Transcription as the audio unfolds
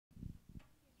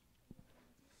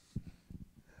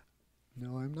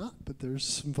No, I'm not, but there's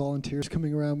some volunteers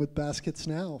coming around with baskets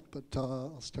now. But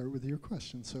I'll start with your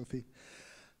question, Sophie.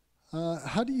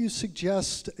 How do you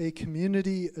suggest a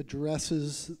community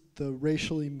addresses the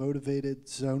racially motivated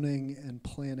zoning and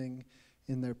planning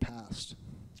in their past?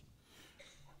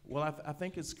 Well, I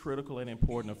think it's critical and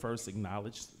important to first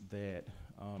acknowledge that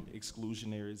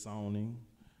exclusionary zoning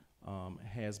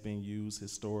has been used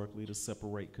historically to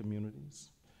separate communities.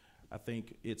 I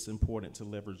think it's important to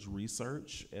leverage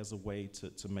research as a way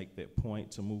to make that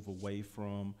point, to move away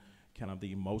from kind of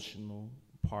the emotional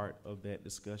part of that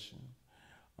discussion.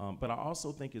 But I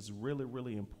also think it's really,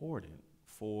 really important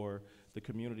for the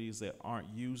communities that aren't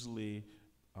usually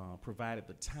provided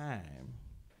the time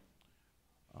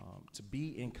to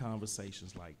be in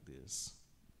conversations like this,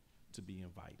 to be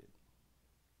invited.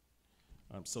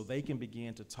 So they can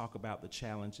begin to talk about the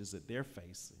challenges that they're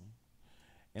facing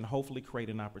and hopefully create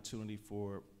an opportunity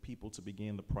for people to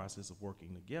begin the process of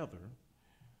working together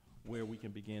where we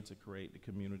can begin to create the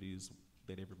communities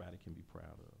that everybody can be proud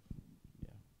of.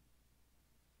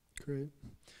 Yeah. Great.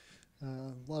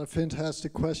 A lot of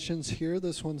fantastic questions here.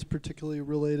 This one's particularly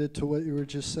related to what you were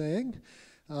just saying.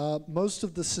 Most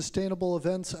of the sustainable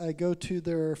events I go to,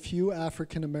 there are a few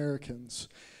African Americans.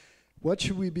 What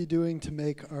should we be doing to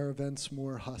make our events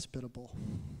more hospitable?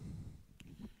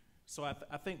 So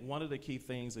I think one of the key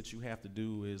things that you have to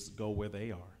do is go where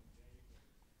they are.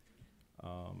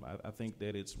 I think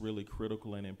that it's really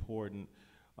critical and important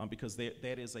because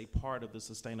that is a part of the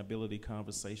sustainability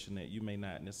conversation that you may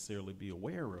not necessarily be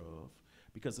aware of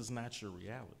because it's not your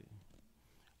reality.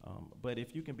 But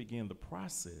if you can begin the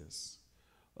process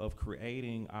of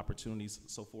creating opportunities,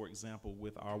 so for example,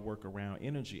 with our work around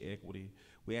energy equity,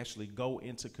 we actually go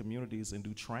into communities and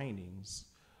do trainings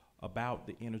about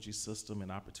the energy system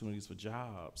and opportunities for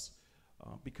jobs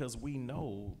because we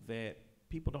know that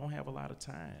people don't have a lot of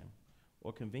time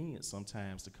or convenience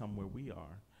sometimes to come where we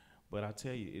are. But I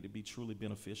tell you, it'd be truly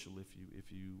beneficial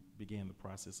if you begin the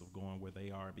process of going where they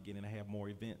are, beginning to have more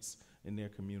events in their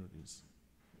communities.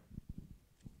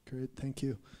 Great, thank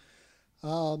you.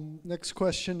 Next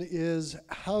question is,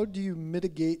 how do you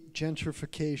mitigate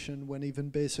gentrification when even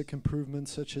basic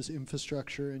improvements such as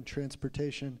infrastructure and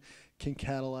transportation can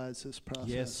catalyze this process?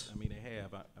 Yes, I mean, they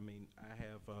have. I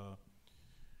have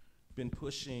been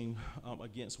pushing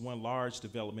against one large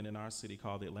development in our city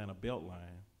called the Atlanta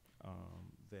Beltline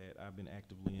that I've been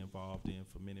actively involved in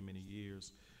for many, many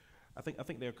years. I think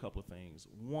there are a couple of things.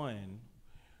 One,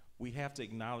 we have to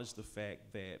acknowledge the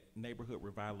fact that neighborhood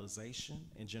revitalization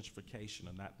and gentrification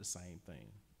are not the same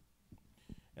thing.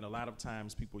 And a lot of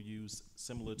times people use,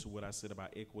 similar to what I said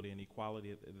about equity and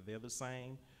equality, they're the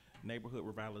same. Neighborhood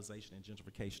revitalization and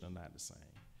gentrification are not the same.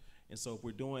 And so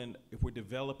if we're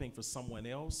developing for someone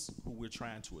else who we're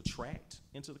trying to attract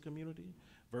into the community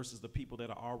versus the people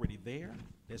that are already there,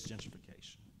 that's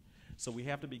gentrification. So we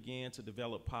have to begin to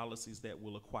develop policies that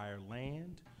will acquire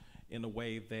land in a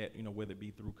way that, whether it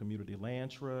be through community land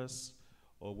trusts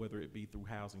or whether it be through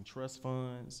housing trust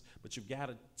funds, but you've got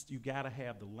to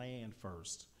have the land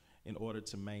first in order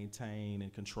to maintain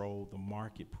and control the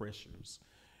market pressures.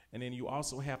 And then you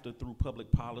also have to, through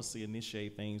public policy,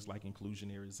 initiate things like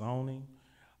inclusionary zoning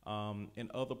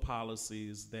and other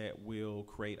policies that will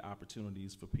create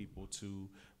opportunities for people to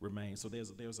remain. So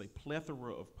there's a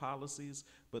plethora of policies,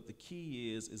 but the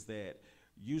key is that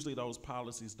usually those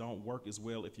policies don't work as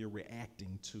well if you're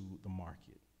reacting to the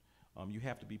market. You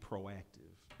have to be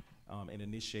proactive and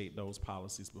initiate those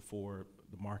policies before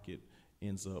the market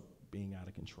ends up being out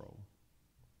of control.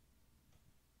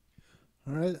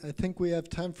 All right, I think we have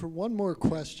time for one more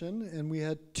question, and we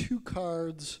had two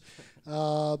cards,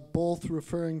 both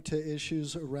referring to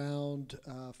issues around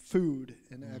food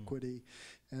and equity,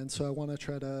 and so I want to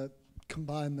try to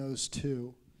combine those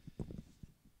two.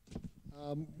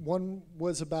 One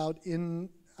was about in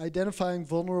identifying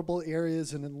vulnerable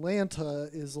areas in Atlanta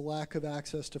is the lack of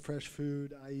access to fresh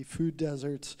food, i.e. food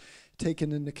deserts,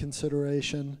 taken into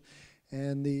consideration.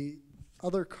 And the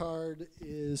other card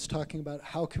is talking about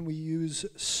how can we use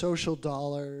social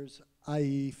dollars,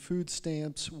 i.e. food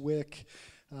stamps, WIC,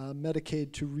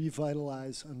 Medicaid to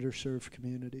revitalize underserved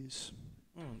communities.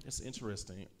 It's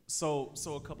interesting. So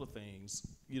a couple of things.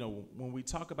 When we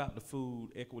talk about the food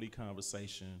equity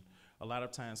conversation, a lot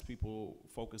of times people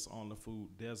focus on the food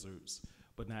deserts,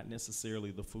 but not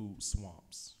necessarily the food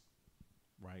swamps,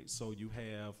 right? So you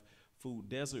have food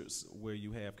deserts where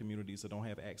you have communities that don't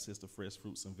have access to fresh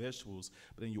fruits and vegetables,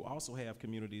 but then you also have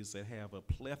communities that have a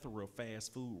plethora of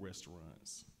fast food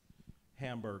restaurants,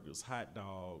 hamburgers, hot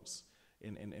dogs,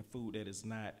 and food that is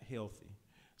not healthy.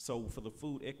 So for the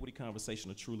food equity conversation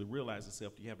to truly realize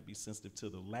itself, you have to be sensitive to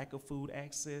the lack of food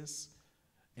access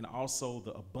and also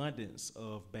the abundance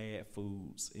of bad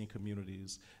foods in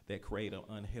communities that create an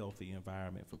unhealthy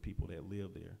environment for people that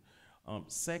live there.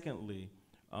 Secondly,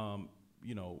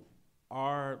 you know,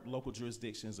 our local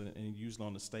jurisdictions and usually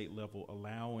on the state level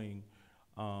allowing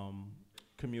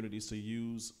communities to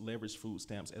use leveraged food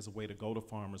stamps as a way to go to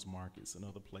farmers markets and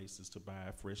other places to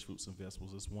buy fresh fruits and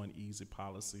vegetables is one easy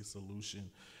policy solution.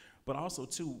 But also,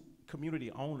 too,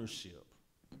 community ownership,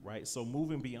 right? So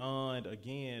moving beyond,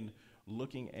 again,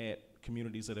 looking at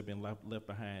communities that have been left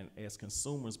behind as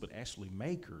consumers, but actually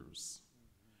makers,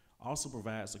 also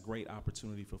provides a great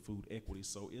opportunity for food equity.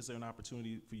 So is there an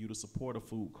opportunity for you to support a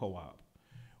food co-op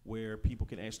where people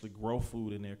can actually grow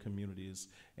food in their communities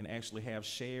and actually have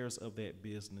shares of that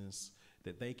business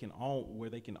that they can own,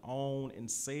 where they can own and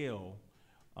sell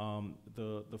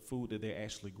the food that they're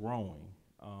actually growing?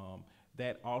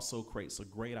 That also creates a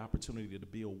great opportunity to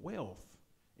build wealth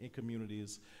in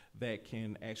communities that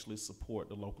can actually support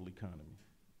the local economy.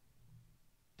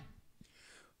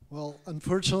 Well,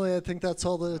 unfortunately, I think that's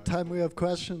all the time we have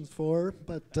questions for,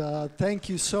 but thank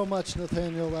you so much,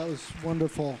 Nathaniel. That was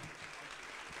wonderful.